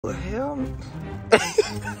The hell?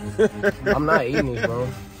 I'm not eating this, bro.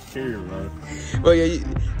 Here, bro. Well, yeah,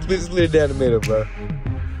 split it down the middle, bro.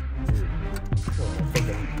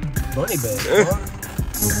 Fucking bunny bag, bro.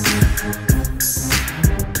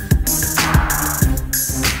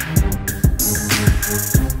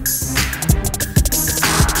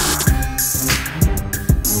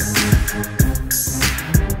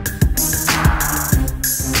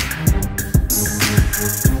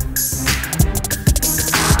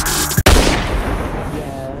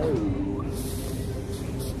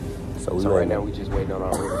 So right now we just waiting on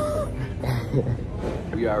our order.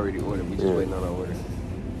 We already ordered. We just waiting on our order.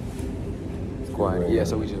 It's quiet. Yeah,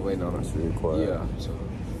 so we just waiting on our Really quiet. Yeah. So.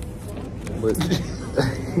 But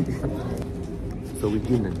so we're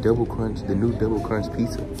getting a double crunch, the new double crunch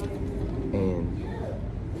pizza, and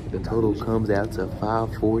the total comes out to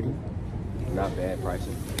 $5.40. Not bad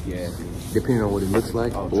pricing. Yeah. Depending on what it looks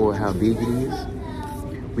like or how big it is.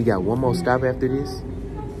 We got one more stop after this.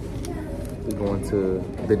 We're going to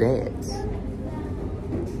the dad's.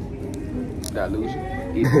 Delusion.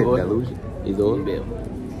 Delusion. Is all Bill.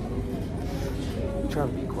 We're trying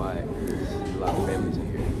to be quiet. There's a lot of families in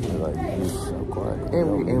here. like it's so quiet.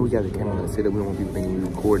 And we got the camera set up. We don't want people thinking we're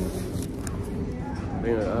recording.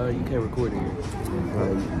 Man, you can't record in here.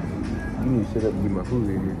 You need to set up and get my food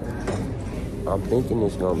in here. I'm thinking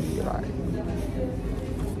it's gonna be like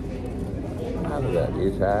I don't know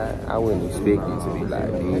this high. I wouldn't expect it to be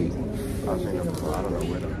like big. I was saying before, I don't know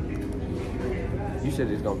where though. You said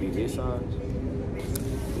it's gonna be this size?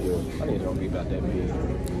 Yeah. I think it's gonna be about that big.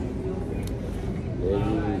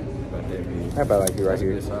 About that big. How about like here, right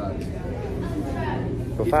here? This size.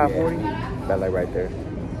 For $5.40? About like right there.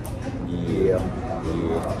 Yeah.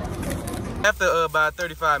 After about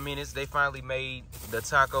 35 minutes, they finally made the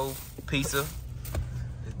taco pizza.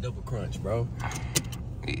 It's double crunch, bro.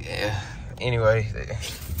 Yeah. Anyway.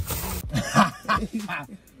 Back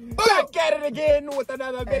at it again with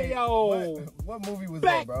another video. What movie was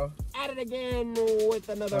Back that, bro? at it again with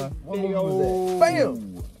another What video. movie was that?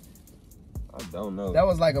 Bam! I don't know. That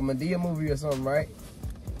was like a Medea movie or something, right?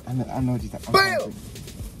 I know what you're talking about. Bam!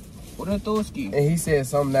 What a Thorsky. And he said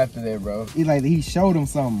something after that, bro. He showed him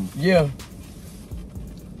something. Yeah.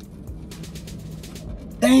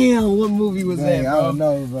 Damn, what movie was Dang, that, I bro? don't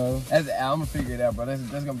know, bro. I'm gonna figure it out, bro. That's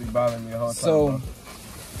gonna be bothering me the whole time. So, bro.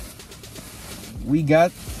 we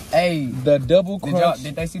got Hey, the double crunch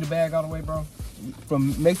did they see the bag all the way, bro?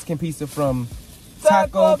 from Mexican pizza from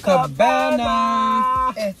Taco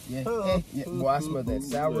Cabana. Yeah. Boy, I smell that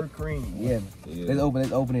sour cream. Yeah.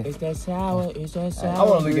 Let's open it. Is that sour? Is that sour? I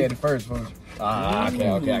want to look at it first, folks. Okay. I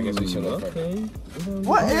guess we should look first.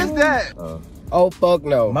 What is that? Oh, fuck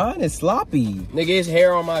no. Mine is sloppy. Nigga, it's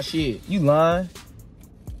hair on my shit. You lying?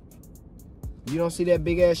 You don't see that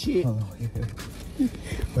big ass shit? Oh, yeah.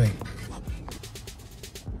 Wait.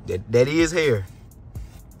 That is hair.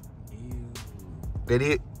 That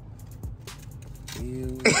is.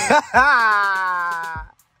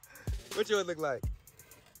 What yours look like?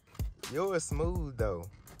 Yours smooth though.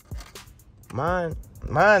 Mine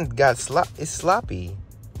got it's sloppy.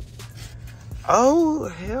 Oh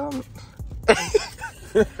hell.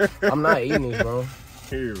 I'm not eating this, bro.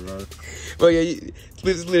 Here, bro. Well, yeah,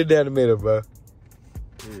 split it down the middle, bro.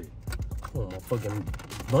 Oh, my fucking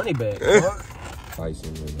bunny bag, bro.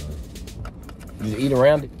 Just eat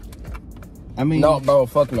around it. I mean, No, bro,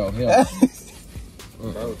 fuck no. Hell.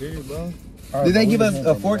 Bro, here, bro. Did they give us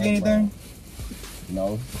a fork or anything?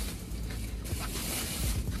 No.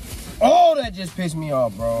 Oh, that just pissed me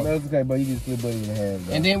off, bro. No, it's okay, bro. You just split buddy in the half,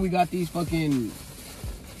 bro. And then we got these fucking...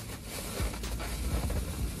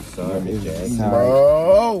 Sorry, Jack.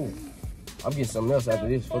 Bro! I'm getting something else after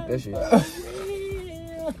this. Fuck that shit.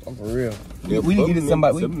 I'm for real. We need to get it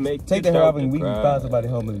somebody. Take the hair off and we can find somebody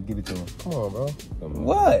home and give it to him. Come on, bro.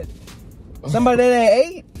 What? Somebody that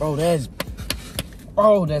ain't ate?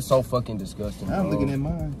 Bro, that's so fucking disgusting, bro. I'm looking at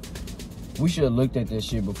mine. We should have looked at this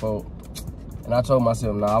shit before. And I told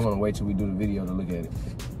myself, nah, I want to wait till we do the video to look at it.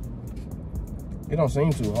 It don't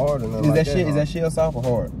seem too hard or nothing like that. Is that shell soft or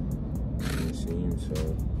hard? It seems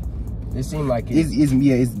so. It seemed like It's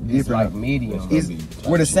different. it's like medium. It's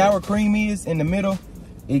where the sour cream is in the middle,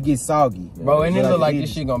 it gets soggy. Bro, and it look like it-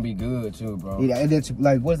 this shit gonna be good too, bro. Yeah, and that's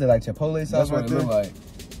like, what is it, like Chipotle sauce That's what right it there? look like.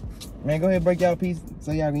 Man, go ahead and break y'all a piece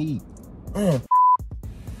so y'all can eat.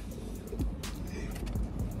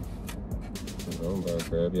 Bro,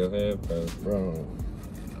 grab your head, bro.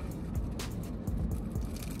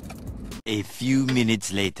 A few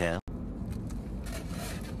minutes later.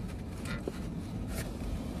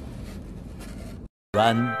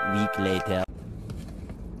 1 week later.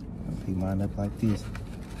 I'll pick mine up like this.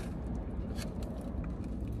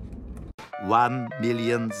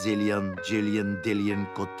 1,000,000 zillion jillion dillion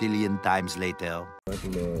cotillion times later.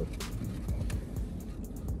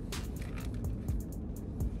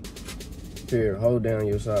 Here, hold down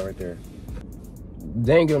your side right there.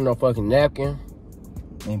 They ain't giving no fucking napkin.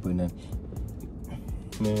 Ain't putting nothing.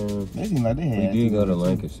 Man, They seem like they had. We did go to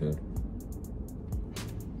Lancashire.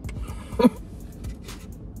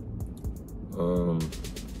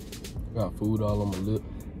 Got food all on my lip.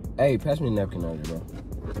 Hey, pass me a napkin out here, bro.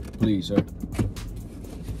 Please, sir.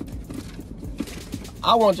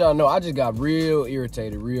 I want y'all to know I just got real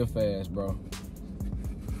irritated real fast, bro.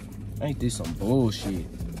 Ain't this some bullshit?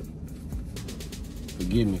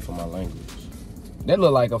 Forgive me for my language. That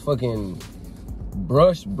look like a fucking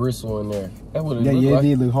brush bristle in there. That what it look Yeah, like. it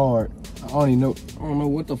did look hard. I don't even know. I don't know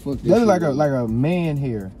what the fuck this That look is. like a man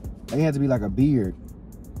hair. Like it had to be like a beard.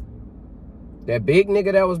 That big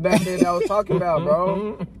nigga that was back there that I was talking about,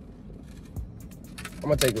 bro. I'm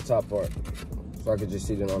gonna take the top part so I can just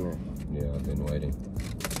sit it on there. Yeah, I've been waiting.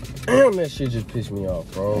 Damn, that shit just pissed me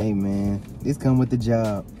off, bro. Hey man, this come with the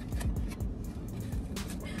job.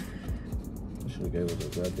 I should have gave us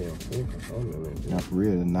a goddamn fork or something, man. Not for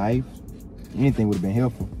real, a knife. Anything would have been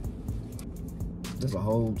helpful. There's a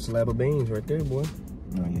whole slab of beans right there, boy.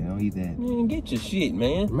 No, yeah, don't eat that. Man, get your shit,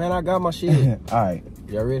 man. Man, I got my shit. All right,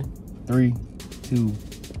 Y'all ready? 3, 2,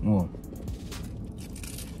 1.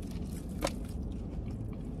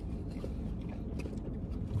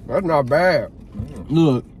 That's not bad.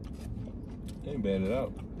 Look, Ain't bad at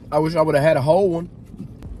all. I wish I would have had a whole one.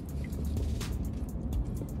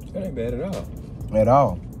 That ain't bad at all. at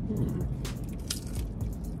all.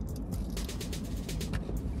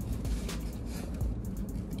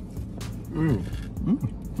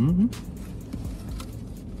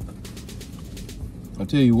 I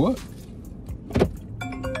tell you what. Come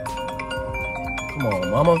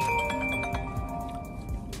on, mama.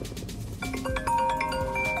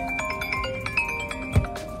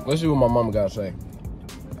 Let's see what my mama got to say.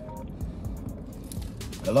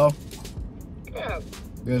 Hello? Yeah,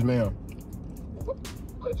 Yes, ma'am.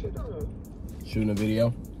 what you doing? Shooting a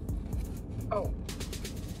video? Oh,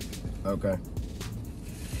 Okay.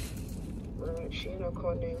 she ain't no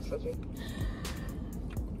coordinating subject.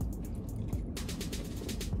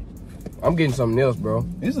 I'm getting something else, bro.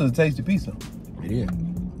 This is a tasty pizza. It is.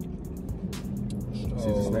 See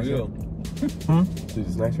the snack real. shack? See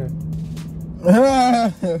the snack shack?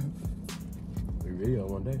 We video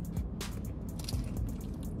one day.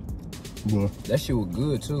 Boy, That shit was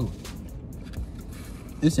good too.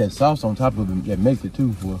 it's that sauce on top of it that makes it too,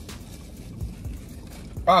 boy.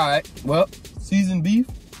 Alright, well, Seasoned beef.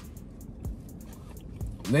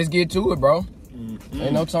 let's get to it, bro.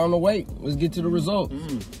 Ain't no time to wait. Let's get to the results.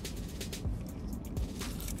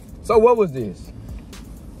 So what was this?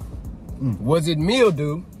 Was it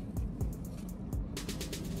mildew?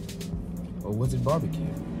 Or was it barbecue?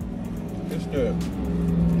 It's that.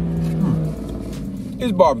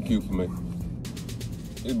 It's barbecue for me.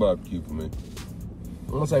 It's barbecue for me.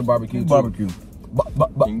 I'm gonna say barbecue too. Barbecue. You can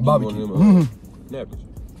get Barbecue. one of them, napkins.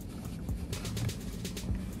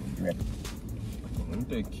 Ain't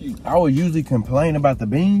that cute? I would usually complain about the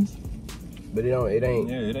beans, But it ain't.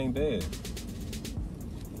 Yeah, it ain't bad.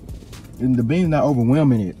 and the beans not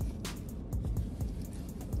overwhelming it.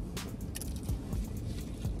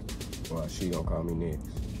 Well, she gonna call me next.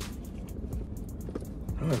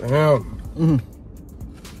 Damn.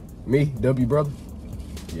 Me, W brother?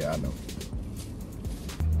 Yeah, I know.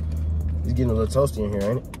 It's getting a little toasty in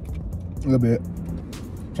here, ain't it? A little bit.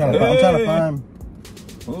 I'm trying to find.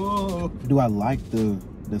 Oh, Do I like the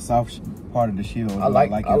soft part of the shell? Or I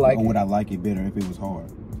like it, it. Or would I like it better if it was hard?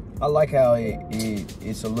 I like how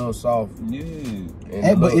it's a little soft. yeah. And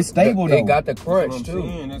Hey, but it's stable, It though. got the That's what crunch I'm too.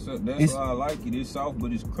 saying. That's It's- why I like it. It's soft,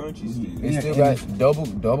 but it's crunchy still. It Yeah, still and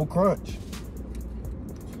got double crunch.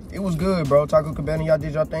 It was good, bro. Taco Cabana, y'all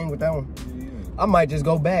did y'all thing with that one. Yeah. I might just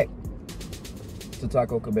go back to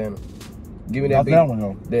Taco Cabana. Give me that Not beat. that one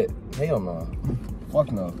though. That hell no.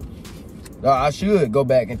 Fuck no. No, I should go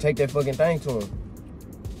back and take that fucking thing to him.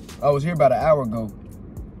 I was here about an hour ago.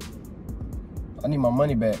 I need my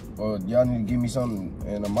money back, or y'all need to give me something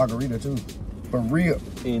and a margarita too. For real.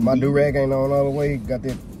 Indeed. My do-rag ain't on all the way. Got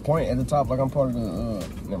that point at the top like I'm part of the,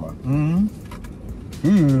 never mind.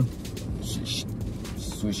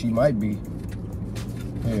 So she might be.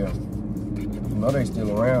 Yeah. You know they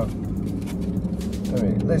still around. I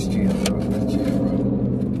mean, let's chill, bro. Let's chill,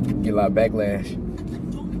 bro. Get a lot of backlash.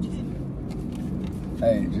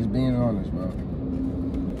 Hey, just being honest, bro.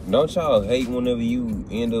 Don't y'all hate whenever you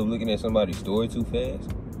end up looking at somebody's story too fast?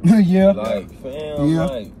 Yeah. Like, fam, Yeah.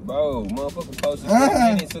 like, bro, motherfucker posted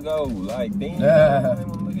 10 minutes ago. Like, damn, I don't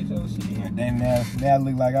wanna look at your shit. Then now I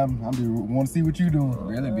look like I'm just want to see what you doing.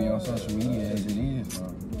 Really be on social media as it is, bro.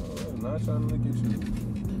 I'm not trying to look at you.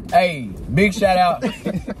 Hey, big shout out to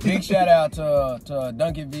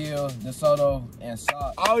Duncanville, DeSoto, and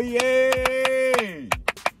Sock. Oh yay!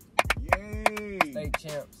 Yay! State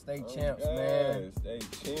champs, man. State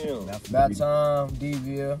champs. About time,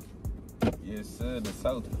 D-Ville. Yes, sir. The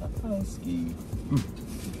South Husky.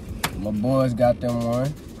 My boys got them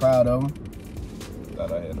one. Proud of them.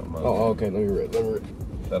 Thought I had no money. Oh, okay. Let me read.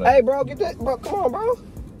 Hey, bro, get that. Bro, come on, bro.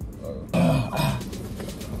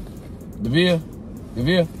 DeVille.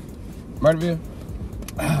 Murderville.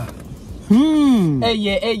 Hey,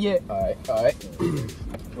 yeah. All right.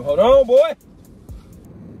 Hold on, boy.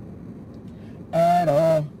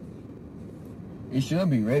 It should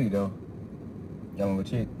be ready, though. Y'all want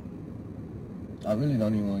to go check? I really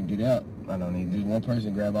don't even want to get out. I don't need just one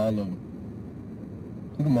person grab all of them.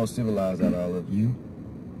 Who the most civilized out of all of you?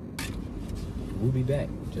 We'll be back.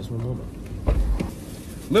 Just one moment.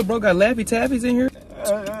 Little bro got Laffy Taffies in here.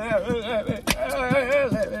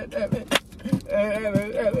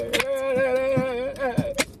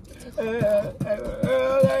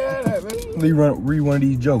 Let me read one of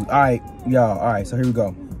these jokes. All right, y'all. All right, so here we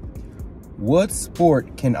go. What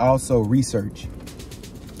sport can also research?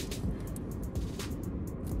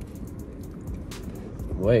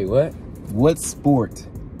 Wait, what? What sport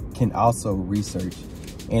can also research?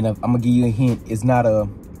 And I'm gonna give you a hint. It's not a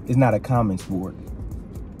common sport.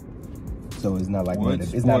 So it's not like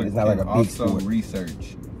it's not like a big sport.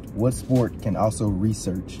 Research. What sport can also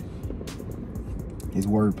research? It's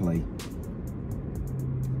wordplay.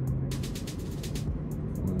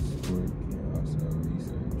 What sport can also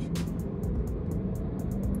research?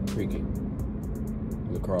 Cricket.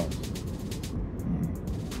 Lacrosse.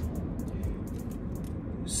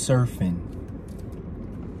 Surfing.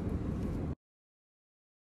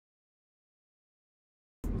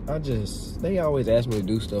 They always ask me to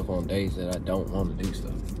do stuff on days that I don't want to do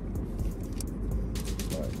stuff.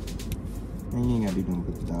 Man, you ain't gotta do nothing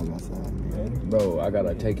but the dog outside, man. Bro, I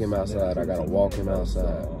gotta take him outside. I gotta walk him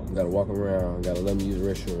outside. I gotta walk him around. Gotta let him use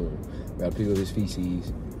the restroom. Gotta pick up his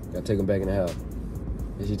feces. Gotta take him back in the house.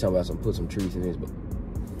 And she talking about put some trees in his book.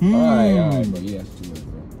 All right, bro. Yeah, that's too much,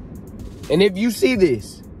 bro. And if you see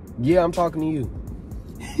this, yeah, I'm talking to you.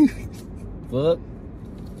 Fuck.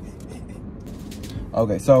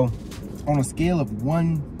 Okay, so on a scale of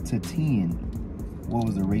 1 to 10, what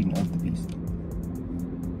was the rating of the beast?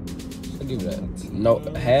 I give it a no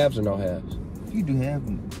halves or no halves. You do have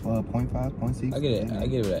 0.5, 0.6. I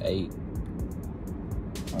give it an 8.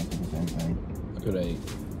 That's the same thing. I could have 8.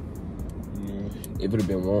 Yeah. It would have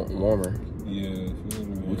been warmer. Yeah.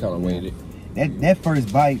 We kind of waited. That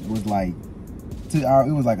first bite was like,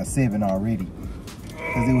 it was like a 7 already,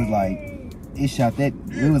 cause it was like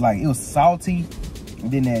it was salty,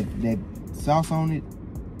 and then that sauce on it,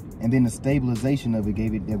 and then the stabilization of it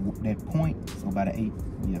gave it that point. So about an 8.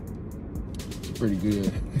 Yeah. It's pretty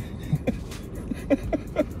good.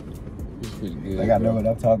 It's pretty good. Like I know what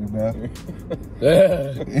I'm talking about.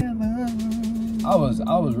 I was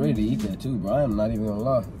ready to eat that too, bro. I'm not even gonna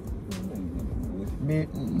lie.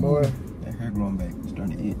 Big boy, that hair growing back, it's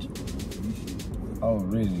starting to itch. I was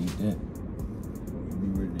ready to eat that. Be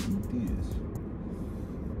ready to eat this.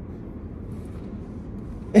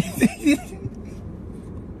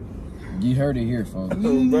 You heard it here, folks.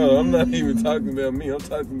 Bro, I'm not even talking about me. I'm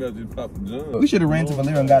talking about just Papa John. We should have ran to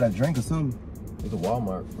Valero and got a drink or something. There's a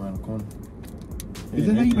Walmart around the corner. Is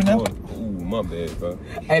that how you pronounce it? Ooh, my bad, bro.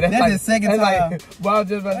 Hey, that's the second time. That's like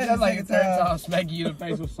the third time smacking you in the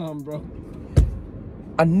face with something, bro.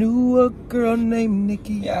 I knew a girl named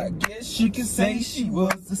Nikki. I guess you could say she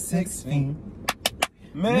was a sex fiend.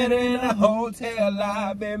 Met her in a hotel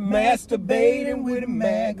lobby, masturbating with a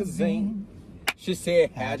magazine. She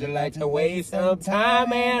said, how'd you like to waste some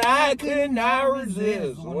time? And I could not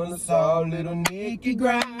resist when I saw little Nikki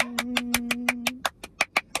grind.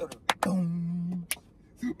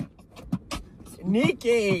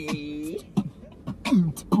 Nikki! Come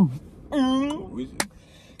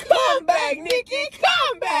back, Nikki!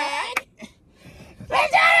 Come back!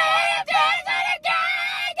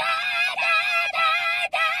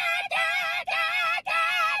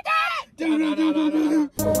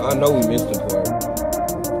 I know we missed the part.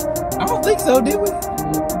 I don't think so, did we? We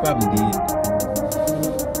probably did.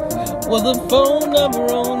 Well, the phone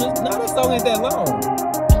number on this. No, that song ain't that long.